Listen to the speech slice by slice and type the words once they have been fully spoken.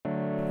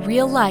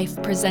Real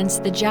Life presents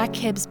the Jack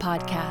Hibbs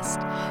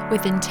Podcast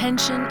with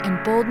intention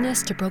and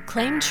boldness to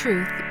proclaim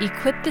truth,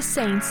 equip the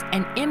saints,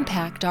 and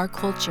impact our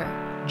culture.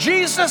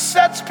 Jesus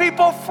sets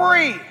people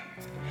free.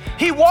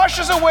 He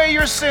washes away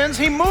your sins.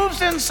 He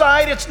moves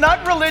inside. It's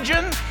not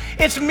religion.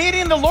 It's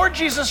meeting the Lord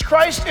Jesus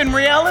Christ in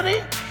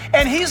reality.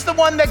 And He's the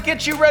one that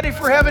gets you ready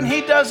for heaven.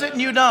 He does it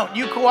and you don't.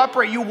 You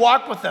cooperate. You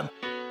walk with Him.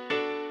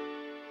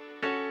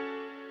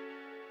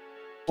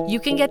 You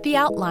can get the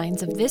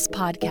outlines of this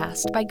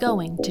podcast by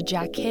going to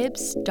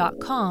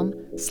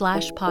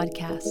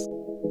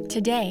jackhibbs.com/podcast.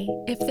 Today,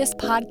 if this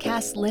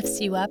podcast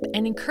lifts you up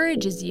and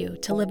encourages you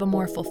to live a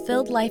more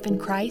fulfilled life in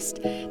Christ,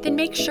 then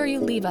make sure you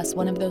leave us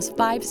one of those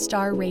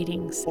 5-star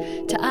ratings.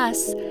 To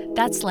us,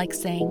 that's like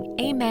saying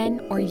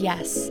amen or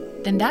yes.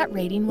 Then that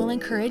rating will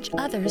encourage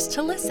others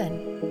to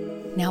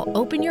listen. Now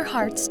open your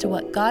hearts to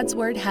what God's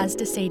Word has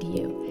to say to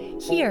you.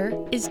 Here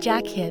is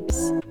Jack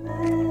Hibbs.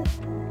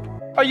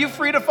 Are you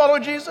free to follow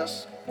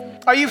Jesus?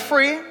 Are you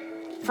free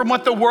from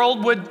what the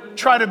world would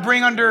try to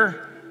bring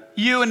under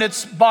you and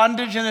its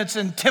bondage and its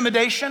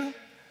intimidation?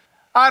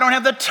 I don't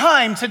have the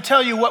time to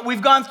tell you what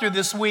we've gone through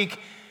this week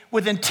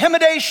with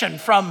intimidation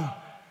from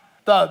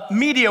the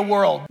media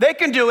world. They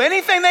can do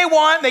anything they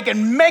want. They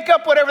can make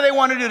up whatever they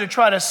want to do to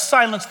try to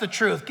silence the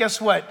truth.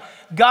 Guess what?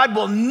 God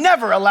will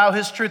never allow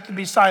His truth to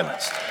be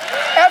silenced,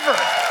 ever.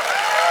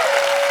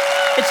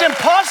 It's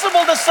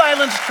impossible to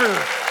silence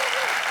truth.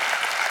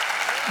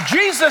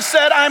 Jesus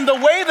said, I'm the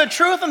way, the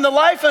truth, and the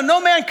life, and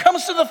no man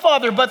comes to the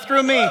Father but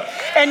through me.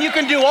 And you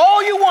can do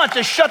all you want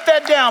to shut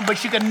that down,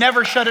 but you can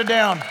never shut it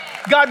down.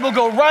 God will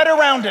go right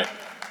around it.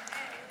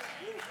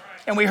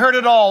 And we heard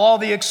it all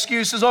the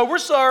excuses. Oh, we're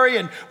sorry,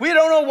 and we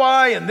don't know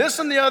why, and this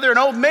and the other, and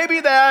oh,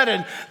 maybe that,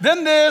 and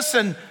then this.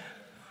 And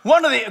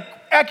one of the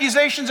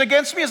accusations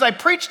against me is I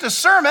preached a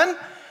sermon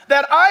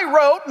that I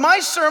wrote, my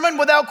sermon,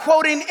 without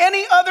quoting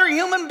any other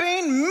human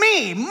being,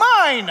 me,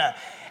 mine.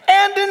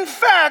 And in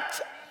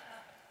fact,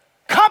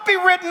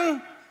 copywritten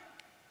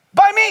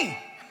by me.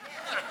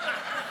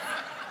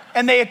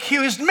 And they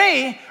accused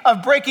me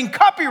of breaking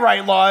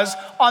copyright laws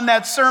on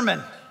that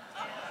sermon.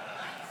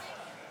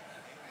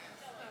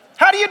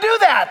 How do you do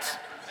that?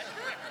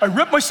 I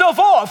ripped myself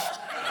off.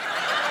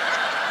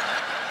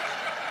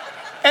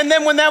 And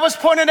then when that was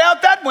pointed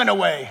out, that went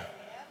away.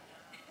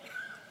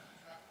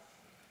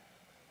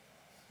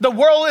 The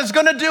world is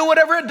going to do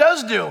whatever it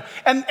does do.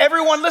 And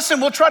everyone,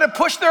 listen, will try to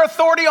push their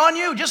authority on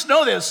you. Just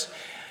know this.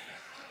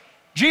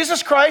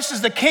 Jesus Christ is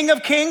the King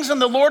of Kings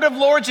and the Lord of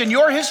Lords, and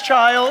you're His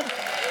child.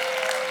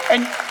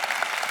 And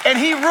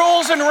He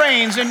rules and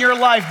reigns in your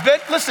life.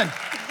 Listen,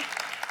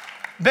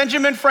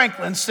 Benjamin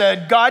Franklin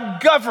said, God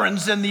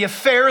governs in the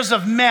affairs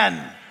of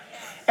men.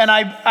 And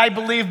I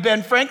believe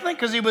Ben Franklin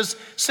because he was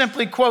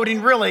simply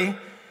quoting really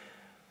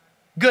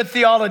good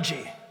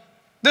theology.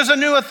 There's a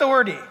new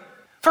authority.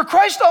 For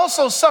Christ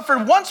also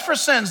suffered once for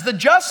sins, the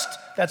just,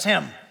 that's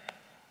Him.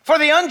 For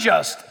the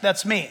unjust,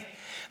 that's me.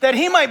 That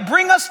He might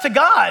bring us to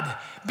God,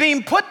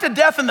 being put to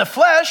death in the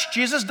flesh.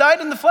 Jesus died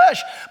in the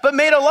flesh, but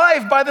made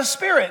alive by the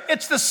Spirit.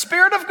 It's the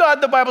Spirit of God,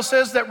 the Bible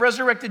says, that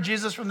resurrected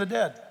Jesus from the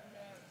dead.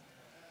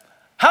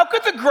 How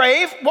could the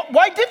grave,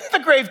 why didn't the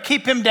grave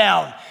keep Him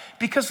down?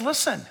 Because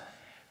listen,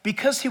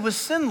 because He was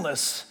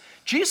sinless.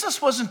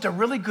 Jesus wasn't a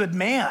really good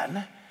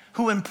man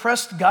who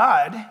impressed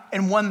God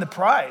and won the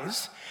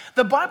prize.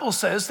 The Bible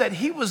says that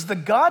He was the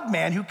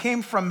God-man who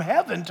came from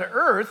heaven to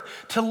earth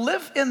to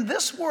live in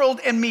this world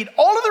and meet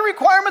all of the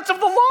requirements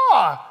of the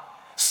law,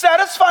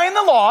 satisfying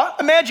the law.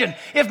 Imagine,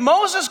 if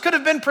Moses could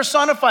have been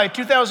personified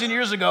 2,000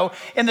 years ago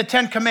in the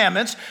 10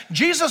 Commandments,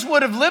 Jesus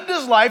would have lived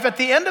His life. At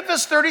the end of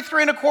His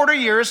 33 and a quarter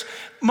years,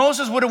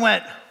 Moses would have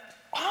went,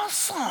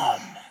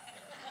 awesome.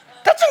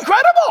 That's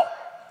incredible.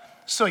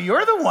 So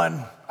you're the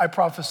one I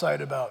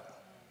prophesied about.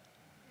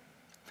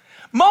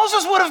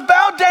 Moses would have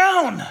bowed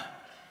down.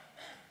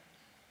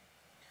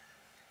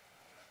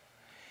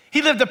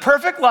 He lived a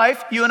perfect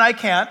life, you and I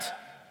can't.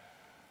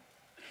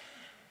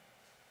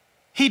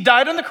 He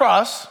died on the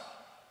cross.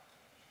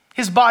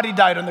 His body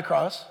died on the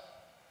cross.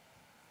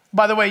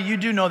 By the way, you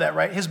do know that,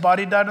 right? His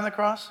body died on the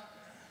cross.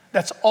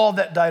 That's all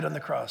that died on the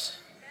cross,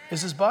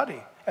 is His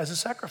body as a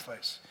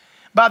sacrifice.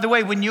 By the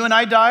way, when you and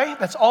I die,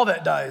 that's all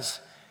that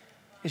dies,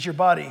 is your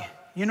body.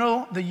 You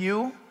know the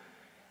you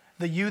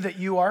that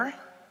you are,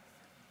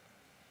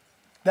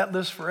 that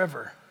lives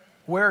forever.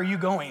 Where are you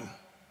going?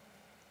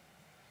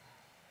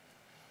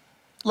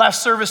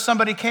 Last service,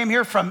 somebody came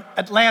here from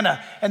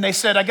Atlanta, and they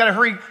said, I gotta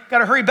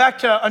hurry back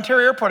to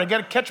Ontario Airport. I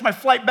gotta catch my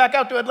flight back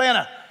out to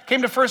Atlanta.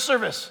 Came to first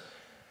service.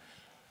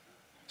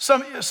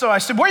 So I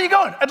said, where are you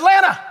going?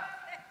 Atlanta.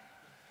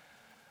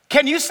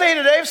 Can you say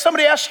today, if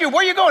somebody asks you,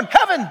 where are you going?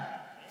 Heaven.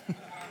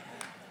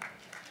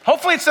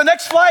 Hopefully it's the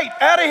next flight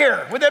out of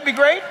here. Would that be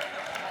great?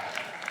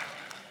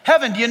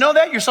 Heaven, do you know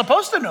that? You're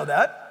supposed to know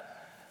that.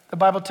 The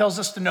Bible tells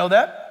us to know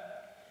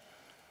that.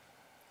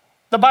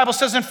 The Bible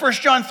says in 1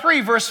 John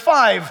 3, verse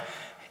 5,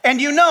 and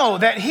you know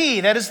that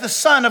He, that is the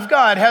Son of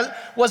God,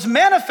 was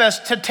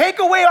manifest to take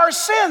away our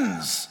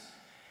sins.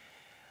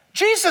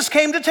 Jesus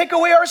came to take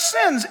away our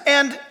sins,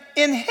 and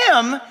in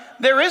Him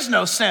there is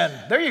no sin.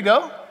 There you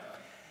go.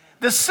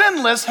 The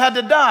sinless had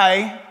to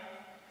die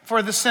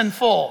for the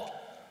sinful,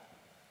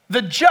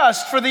 the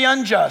just for the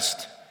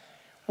unjust.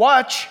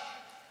 Watch.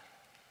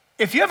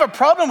 If you have a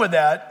problem with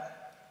that,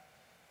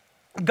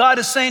 God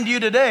is saying to you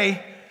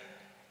today,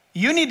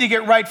 you need to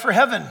get right for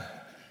heaven.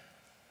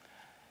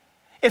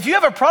 If you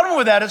have a problem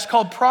with that, it's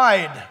called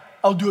pride.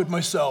 I'll do it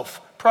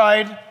myself.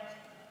 Pride.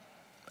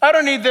 I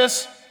don't need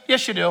this.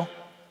 Yes, you do.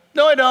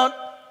 No, I don't.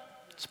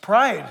 It's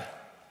pride.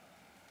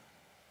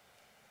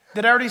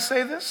 Did I already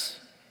say this?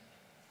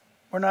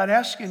 We're not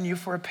asking you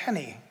for a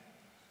penny.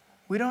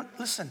 We don't,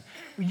 listen,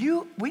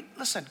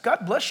 listen,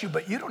 God bless you,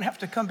 but you don't have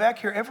to come back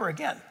here ever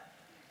again.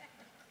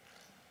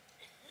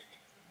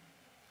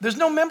 There's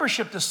no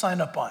membership to sign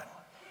up on.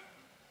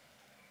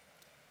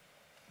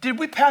 Did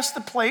we pass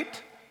the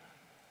plate?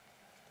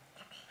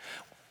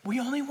 We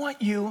only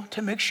want you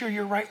to make sure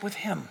you're right with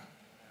him.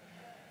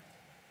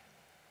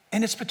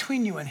 And it's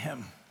between you and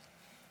him.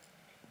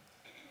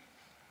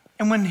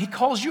 And when he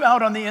calls you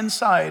out on the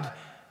inside,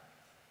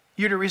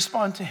 you're to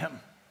respond to him.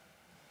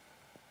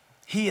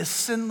 He is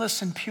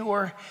sinless and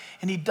pure,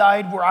 and he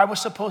died where I was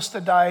supposed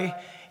to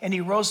die, and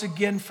he rose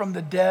again from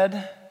the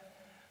dead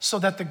so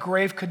that the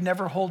grave could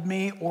never hold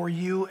me or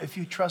you if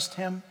you trust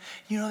him.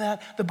 You know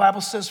that? The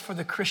Bible says for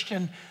the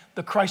Christian,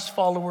 the Christ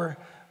follower,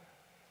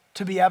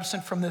 to be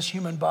absent from this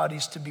human body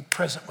is to be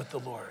present with the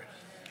Lord.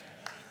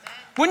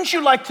 Wouldn't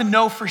you like to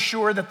know for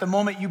sure that the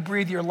moment you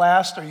breathe your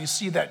last, or you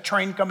see that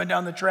train coming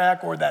down the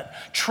track or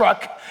that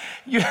truck,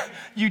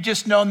 you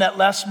just know in that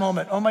last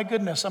moment, oh my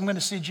goodness, I'm going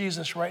to see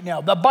Jesus right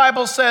now. The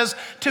Bible says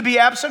to be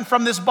absent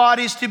from this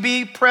body is to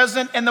be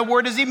present, and the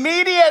word is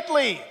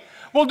immediately.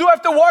 Well, do I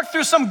have to walk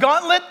through some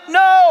gauntlet?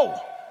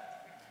 No.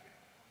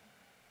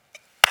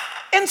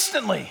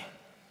 Instantly.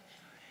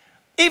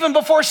 Even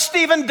before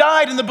Stephen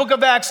died in the book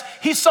of Acts,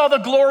 he saw the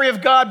glory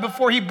of God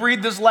before he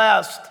breathed his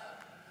last.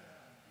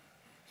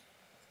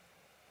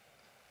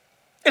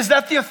 Is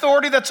that the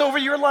authority that's over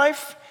your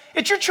life?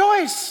 It's your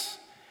choice.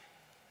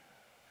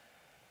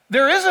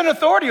 There is an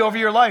authority over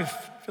your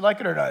life, if you like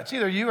it or not. It's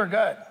either you or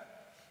God.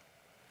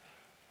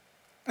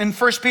 In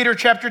 1 Peter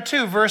chapter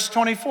 2, verse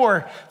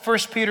 24, 1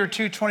 Peter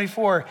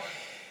 2:24,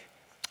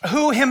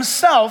 who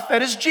himself,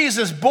 that is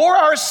Jesus, bore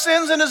our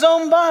sins in his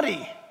own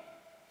body.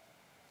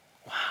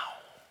 Wow.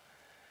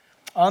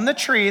 On the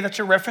tree, that's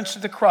a reference to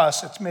the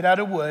cross. It's made out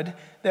of wood,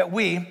 that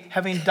we,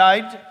 having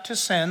died to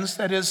sins,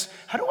 that is,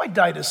 how do I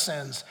die to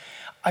sins?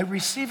 I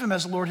receive him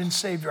as Lord and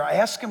Savior. I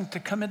ask him to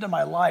come into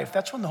my life.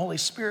 That's when the Holy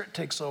Spirit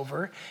takes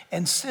over,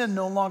 and sin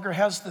no longer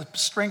has the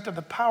strength or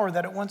the power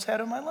that it once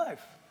had in my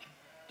life.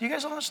 Do you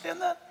guys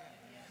understand that?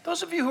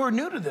 Those of you who are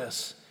new to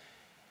this,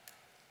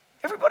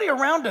 everybody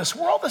around us,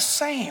 we're all the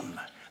same.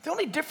 The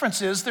only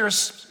difference is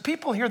there's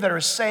people here that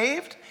are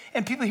saved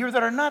and people here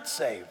that are not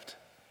saved.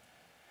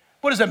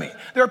 What does that mean?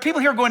 There are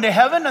people here going to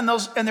heaven and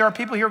there are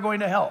people here going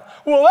to hell.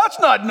 Well, that's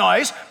not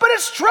nice, but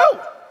it's true.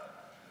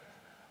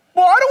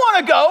 Well, I don't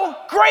want to go.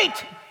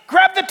 Great.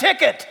 Grab the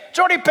ticket. It's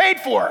already paid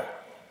for.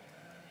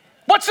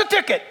 What's the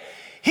ticket?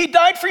 He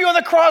died for you on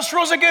the cross,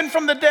 rose again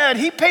from the dead.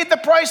 He paid the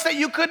price that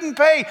you couldn't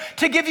pay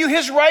to give you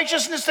his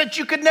righteousness that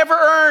you could never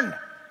earn.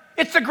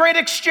 It's the great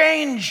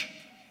exchange.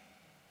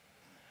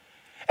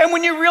 And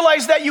when you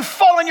realize that, you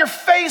fall on your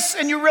face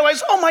and you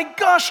realize, oh my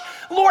gosh,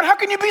 Lord, how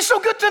can you be so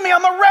good to me?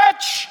 I'm a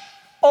wretch.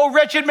 Oh,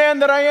 wretched man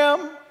that I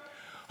am.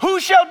 Who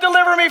shall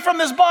deliver me from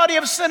this body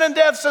of sin and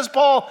death, says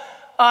Paul.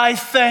 I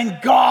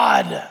thank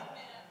God.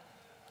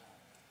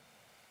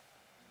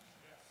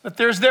 But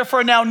there's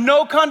therefore now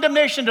no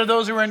condemnation to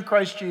those who are in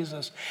Christ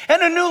Jesus.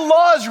 And a new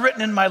law is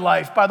written in my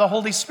life by the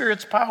Holy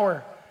Spirit's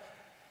power.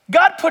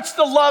 God puts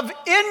the love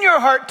in your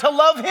heart to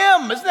love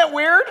him. Isn't that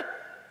weird?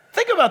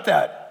 Think about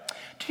that.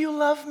 Do you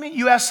love me?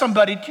 You ask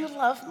somebody, do you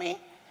love me?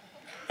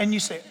 And you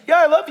say, yeah,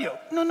 I love you.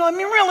 No, I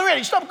mean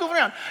really, stop goofing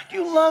around. Do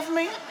you love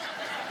me?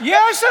 Yeah,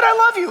 I said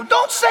I love you.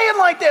 Don't say it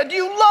like that. Do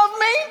you love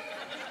me?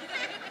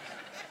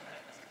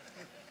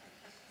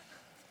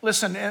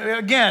 Listen,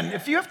 again,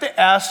 if you have to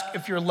ask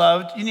if you're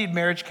loved, you need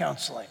marriage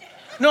counseling.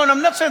 No,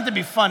 I'm not saying it to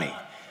be funny.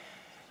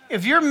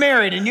 If you're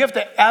married and you have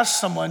to ask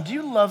someone, do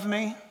you love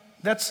me?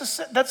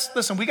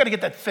 Listen, we got to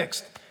get that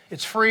fixed.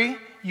 It's free.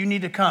 You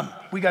need to come.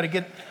 We got to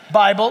get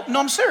Bible. No,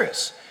 I'm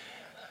serious.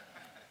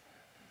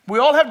 We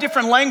all have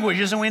different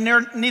languages and we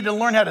need to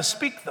learn how to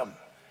speak them.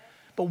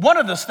 But one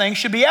of those things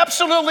should be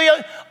absolutely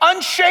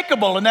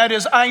unshakable, and that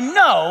is, I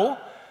know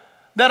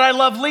that I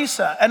love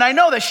Lisa, and I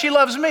know that she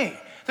loves me.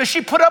 Does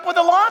she put up with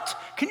a lot?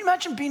 Can you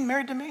imagine being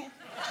married to me?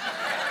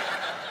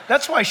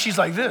 That's why she's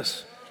like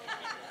this.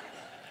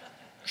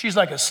 She's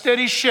like a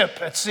steady ship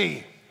at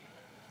sea.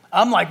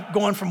 I'm like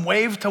going from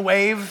wave to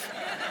wave.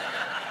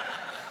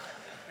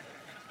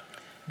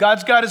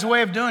 God's got his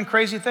way of doing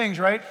crazy things,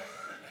 right?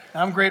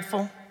 I'm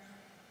grateful.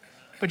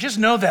 But just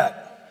know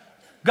that.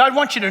 God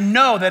wants you to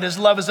know that his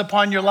love is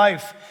upon your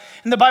life.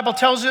 And the Bible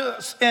tells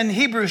us in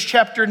Hebrews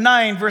chapter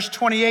 9, verse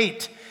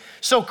 28,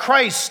 so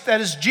Christ, that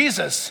is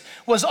Jesus,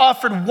 was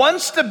offered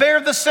once to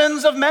bear the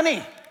sins of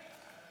many.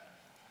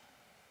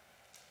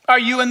 Are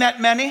you in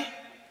that many?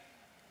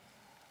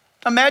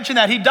 Imagine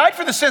that. He died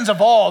for the sins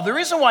of all. The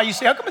reason why you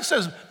say, how come it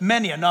says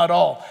many and not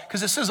all?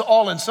 Because it says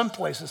all in some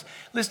places.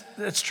 Listen,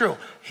 it's true.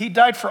 He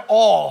died for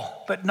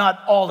all, but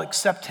not all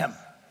except him.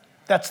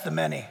 That's the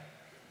many.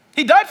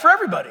 He died for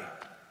everybody.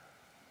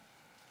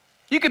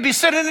 You could be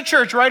sitting in the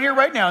church right here,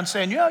 right now and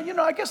saying, yeah,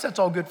 I guess that's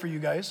all good for you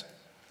guys.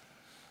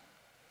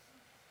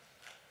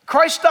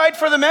 Christ died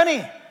for the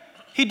many.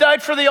 He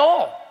died for the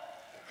all.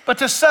 But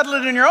to settle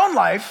it in your own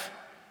life,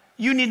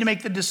 you need to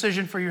make the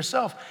decision for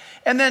yourself.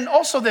 And then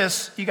also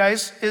this, you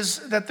guys,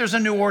 is that there's a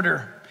new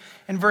order.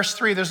 In verse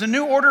 3, there's a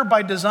new order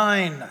by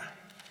design.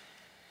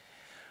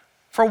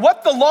 For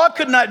what the law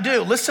could not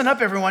do, listen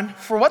up everyone,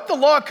 for what the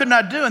law could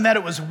not do, and that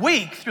it was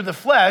weak through the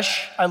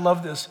flesh, I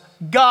love this,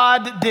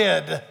 God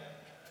did.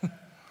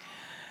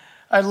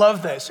 I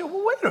love that. So,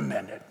 well, wait a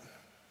minute.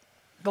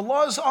 The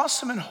law is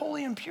awesome and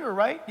holy and pure,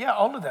 right? Yeah,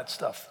 all of that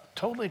stuff,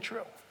 totally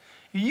true.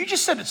 You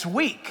just said it's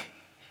weak.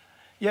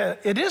 Yeah,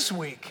 it is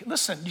weak.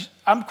 Listen,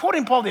 I'm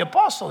quoting Paul the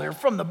Apostle here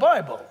from the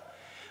Bible.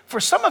 For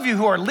some of you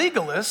who are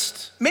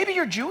legalists, maybe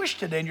you're Jewish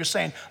today and you're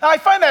saying, I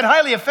find that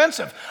highly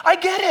offensive. I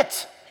get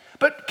it.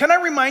 But can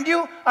I remind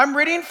you, I'm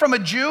reading from a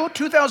Jew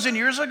 2,000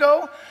 years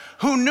ago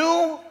who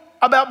knew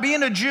about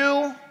being a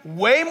Jew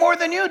way more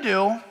than you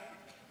do.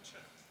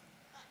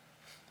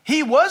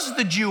 He was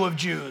the Jew of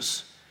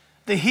Jews,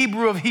 the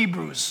Hebrew of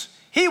Hebrews.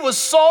 He was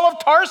Saul of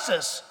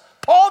Tarsus,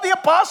 Paul the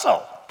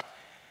Apostle.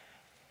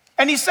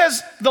 And he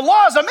says, the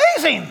law is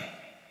amazing,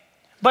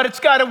 but it's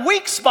got a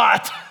weak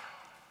spot.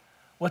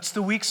 What's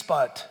the weak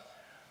spot?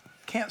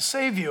 Can't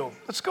save you.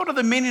 Let's go to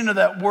the meaning of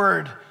that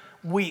word,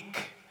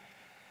 weak.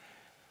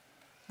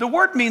 The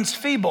word means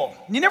feeble.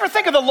 You never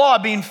think of the law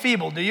being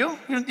feeble, do you?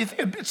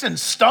 It's in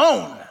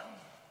stone,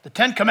 the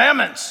 10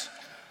 Commandments.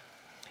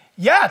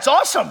 Yeah, it's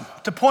awesome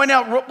to point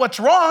out what's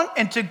wrong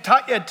and to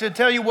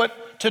tell you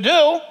what to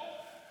do.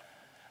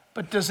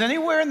 But does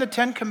anywhere in the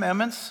 10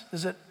 Commandments,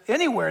 is it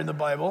anywhere in the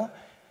Bible,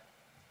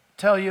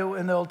 tell you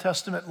in the Old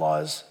Testament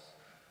laws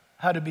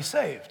how to be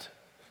saved?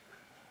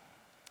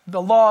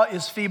 The law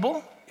is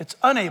feeble, it's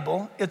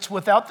unable, it's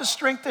without the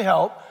strength to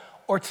help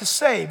or to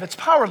save. It's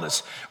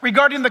powerless.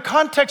 Regarding the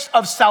context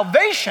of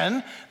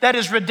salvation, that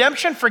is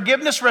redemption,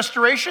 forgiveness,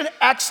 restoration,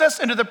 access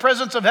into the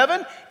presence of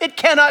heaven, it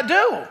cannot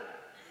do.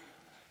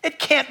 It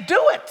can't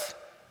do it.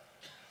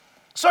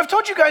 So I've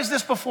told you guys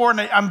this before, and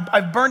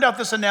I've burned out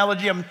this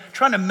analogy. I'm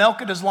trying to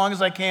milk it as long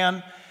as I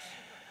can.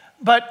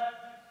 But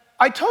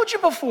I told you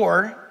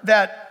before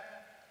that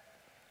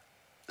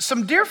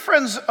some dear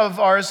friends of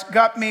ours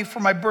got me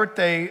for my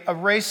birthday a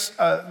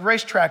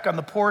racetrack on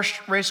the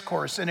Porsche race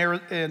course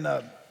in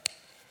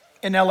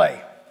LA.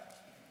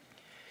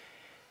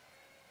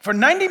 For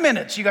 90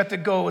 minutes, you got to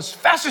go as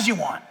fast as you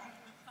want.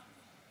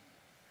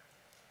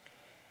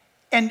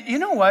 And you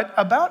know what?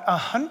 About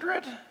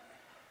 100,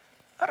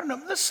 I don't know,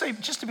 let's say,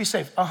 just to be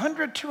safe,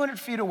 100, 200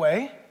 feet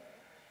away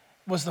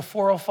was the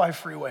 405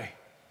 freeway.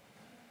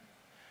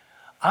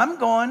 I'm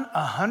going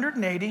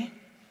 180,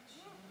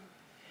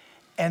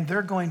 and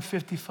they're going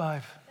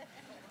 55.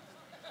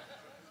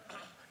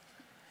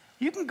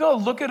 You can go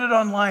look at it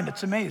online.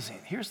 It's amazing.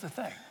 Here's the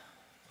thing.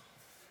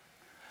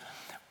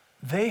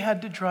 They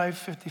had to drive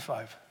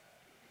 55.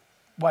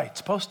 Why?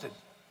 It's posted.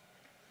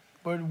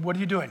 What are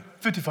you doing?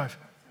 55.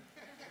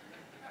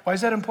 Why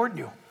is that important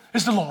to you?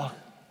 It's the law.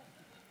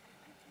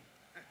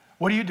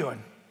 What are you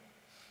doing?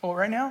 Oh,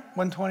 right now,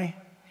 120,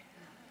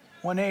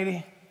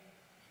 180.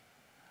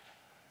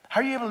 How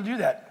are you able to do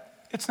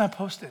that? It's not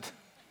posted.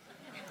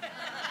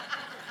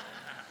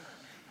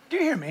 Do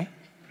you hear me?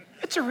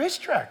 It's a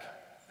racetrack.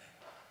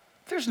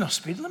 There's no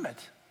speed limit.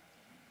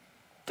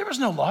 There was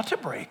no law to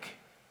break.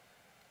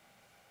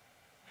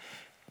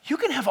 You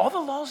can have all the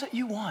laws that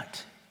you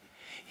want.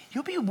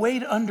 You'll be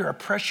weighed under a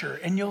pressure,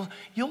 and you're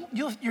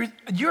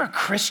a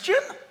Christian?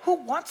 Who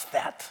wants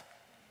that?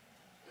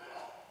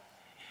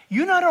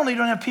 You not only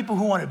don't have people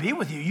who want to be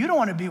with you, you don't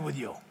want to be with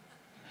you.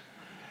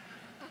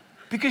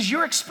 Because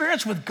your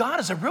experience with God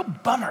is a real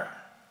bummer.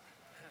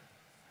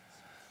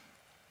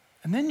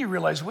 And then you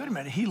realize, wait a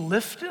minute, he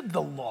lifted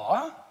the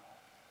law?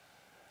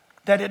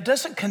 That it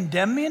doesn't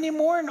condemn me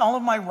anymore in all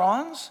of my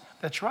wrongs?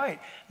 That's right.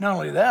 Not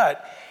only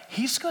that,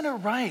 he's going to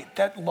write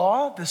that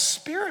law, the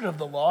spirit of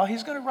the law,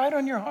 he's going to write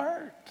on your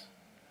heart.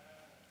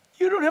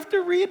 You don't have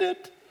to read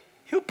it.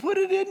 He'll put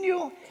it in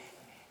you.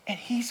 And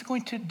he's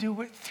going to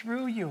do it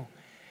through you.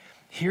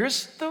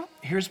 Here's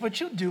what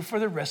you'll do for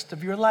the rest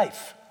of your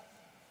life.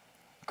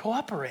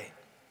 Cooperate.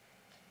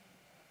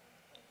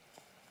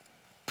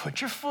 Put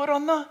your foot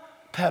on the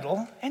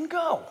pedal and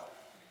go.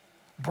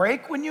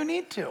 Brake when you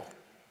need to.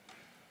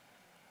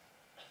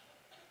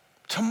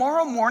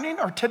 Tomorrow morning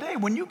or today,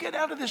 when you get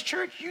out of this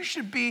church,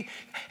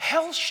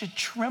 hell should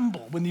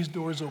tremble when these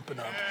doors open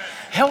up.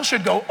 Hell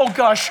should go, oh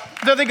gosh,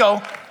 there they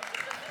go.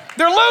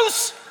 They're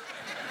loose.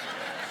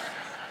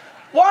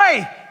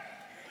 Why?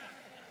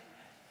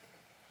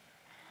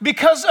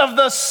 Because of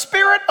the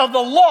spirit of the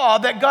law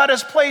that God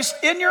has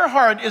placed in your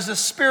heart is a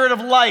spirit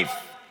of life,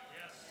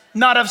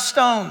 not of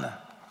stone.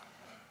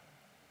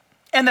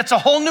 And that's a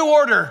whole new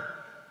order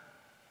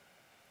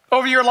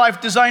over your life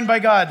designed by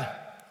God.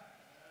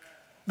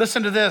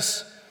 Listen to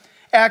this.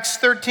 Acts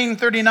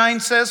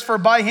 13:39 says, for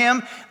by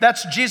him,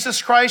 that's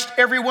Jesus Christ,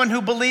 everyone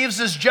who believes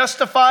is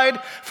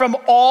justified from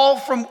all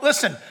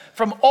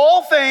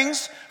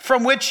things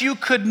from which you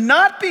could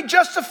not be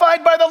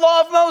justified by the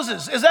law of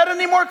Moses. Is that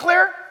any more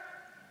clear?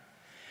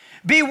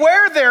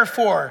 Beware,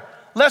 therefore,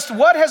 lest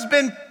what has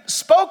been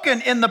spoken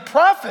in the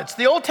prophets,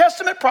 the Old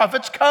Testament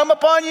prophets, come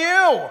upon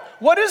you.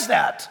 What is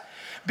that?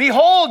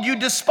 Behold, you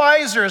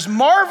despisers,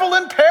 marvel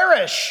and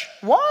perish.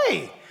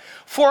 Why?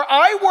 For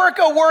I work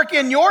a work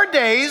in your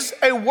days,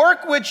 a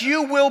work which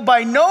you will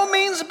by no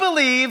means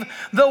believe,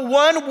 the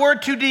one were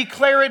to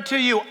declare it to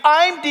you.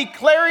 I'm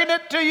declaring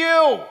it to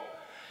you.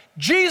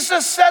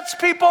 Jesus sets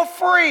people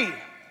free.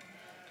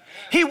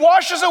 He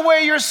washes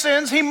away your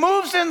sins. He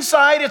moves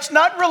inside. It's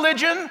not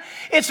religion.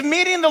 It's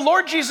meeting the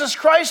Lord Jesus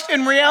Christ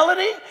in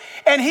reality.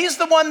 And he's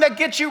the one that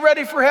gets you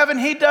ready for heaven.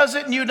 He does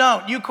it and you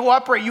don't. You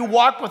cooperate. You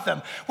walk with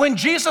him. When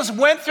Jesus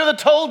went through the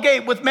toll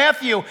gate with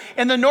Matthew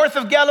in the north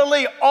of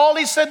Galilee, all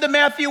he said to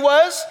Matthew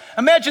was,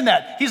 imagine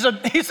that. He's a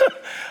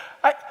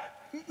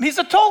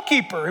toll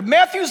keeper.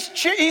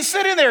 He's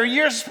sitting there.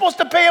 You're supposed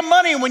to pay him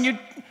money when you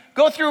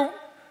go through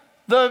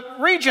the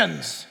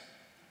regions.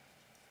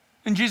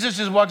 And Jesus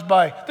just walks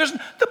by.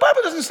 The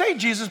Bible doesn't say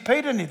Jesus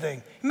paid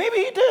anything. Maybe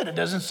he did. It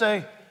doesn't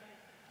say.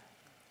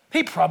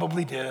 He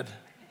probably did.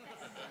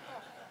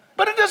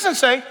 But it doesn't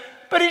say.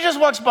 But he just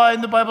walks by,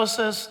 and the Bible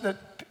says that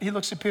he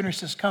looks at Peter and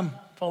says, come,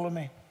 follow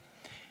me.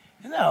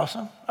 Isn't that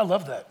awesome? I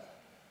love that.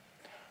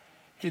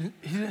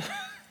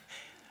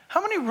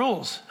 How many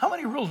rules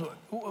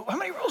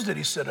did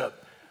he set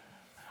up?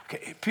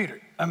 Okay,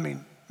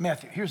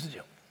 Matthew, here's the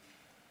deal.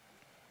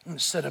 I'm going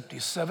to set up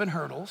these 7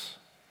 hurdles.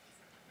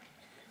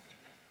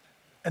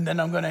 And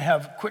then I'm going to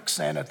have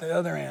quicksand at the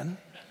other end.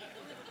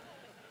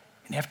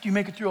 And after you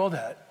make it through all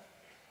that,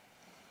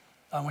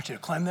 I want you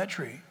to climb that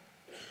tree.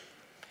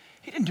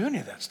 He didn't do any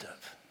of that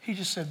stuff. He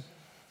just said,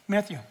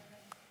 Matthew,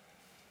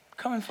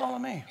 come and follow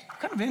me. What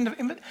kind of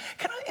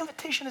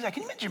invitation is that?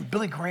 Can you imagine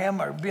Billy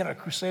Graham or being at a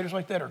Crusaders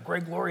like that, or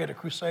Greg Laurie at a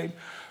crusade?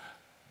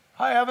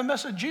 Hi, I have a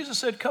message. Jesus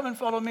said, come and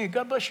follow me.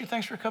 God bless you.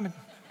 Thanks for coming.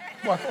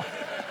 Walk.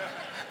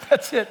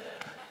 That's it.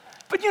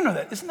 But you know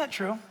that. Isn't that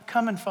true?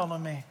 Come and follow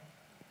me.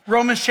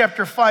 Romans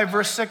chapter 5,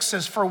 verse 6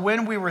 says, for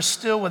when we were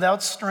still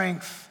without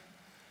strength,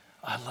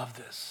 I love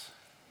this.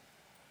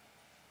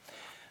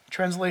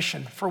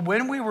 Translation, for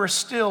when we were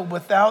still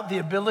without the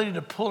ability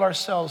to pull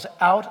ourselves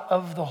out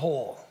of the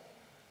hole,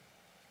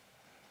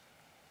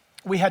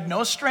 we had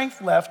no strength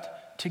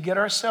left to get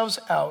ourselves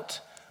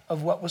out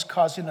of what was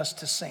causing us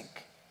to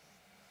sink.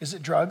 Is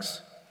it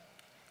drugs?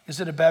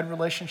 Is it a bad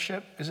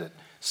relationship? Is it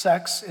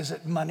sex? Is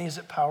it money? Is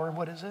it power?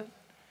 What is it?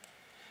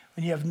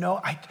 When you have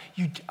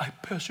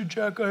Pastor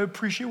Jack, I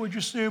appreciate what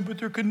you're saying, but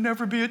there can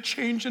never be a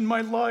change in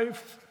my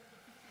life.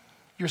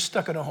 You're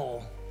stuck in a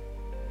hole.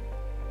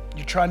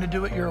 You're trying to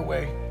do it your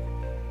way.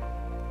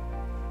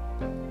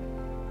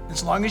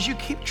 As long as you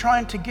keep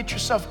trying to get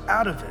yourself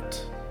out of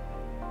it,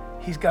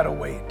 he's got to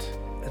wait.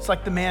 It's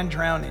like the man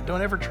drowning.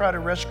 Don't ever try to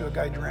rescue a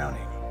guy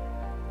drowning.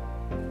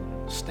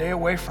 Stay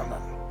away from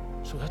him.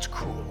 So that's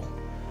cruel.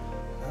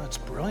 No, that's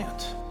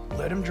brilliant.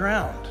 Let him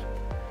drown.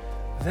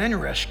 Then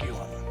rescue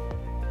him.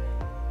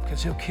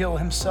 Because he'll kill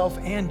himself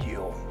and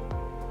you.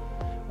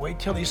 Wait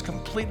till he's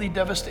completely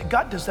devastated.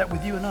 God does that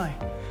with you and I.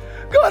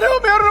 God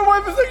help me, I don't know why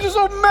this thing's just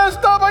so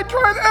messed up. I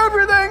tried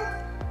everything.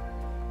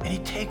 And he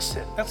takes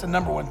it. That's the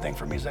number one thing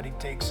for me, is that he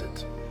takes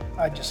it.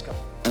 I just go,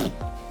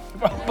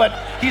 but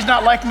he's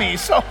not like me,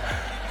 so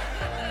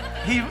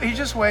he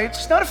just waits.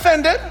 He's not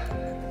offended.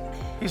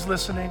 He's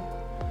listening.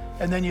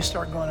 And then you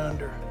start going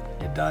under.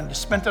 You're done. You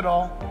spent it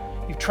all.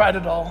 You've tried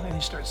it all, and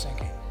you start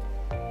sinking.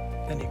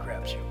 Then he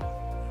grabs you.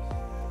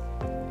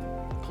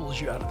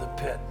 Pulls you out of the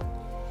pit.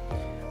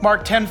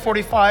 Mark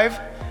 10:45,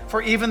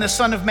 for even the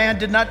Son of Man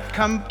did not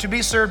come to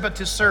be served, but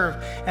to serve,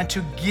 and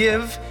to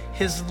give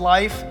his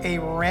life a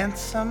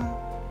ransom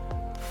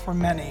for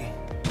many.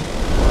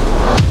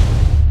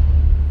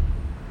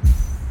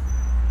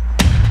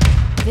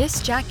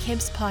 This Jack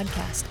Hibbs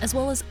podcast, as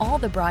well as all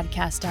the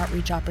broadcast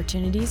outreach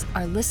opportunities,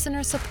 are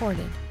listener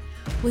supported.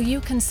 Will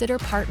you consider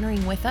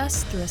partnering with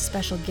us through a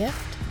special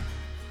gift?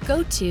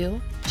 Go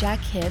to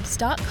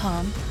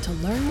jackhibbs.com to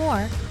learn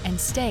more and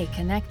stay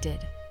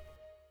connected.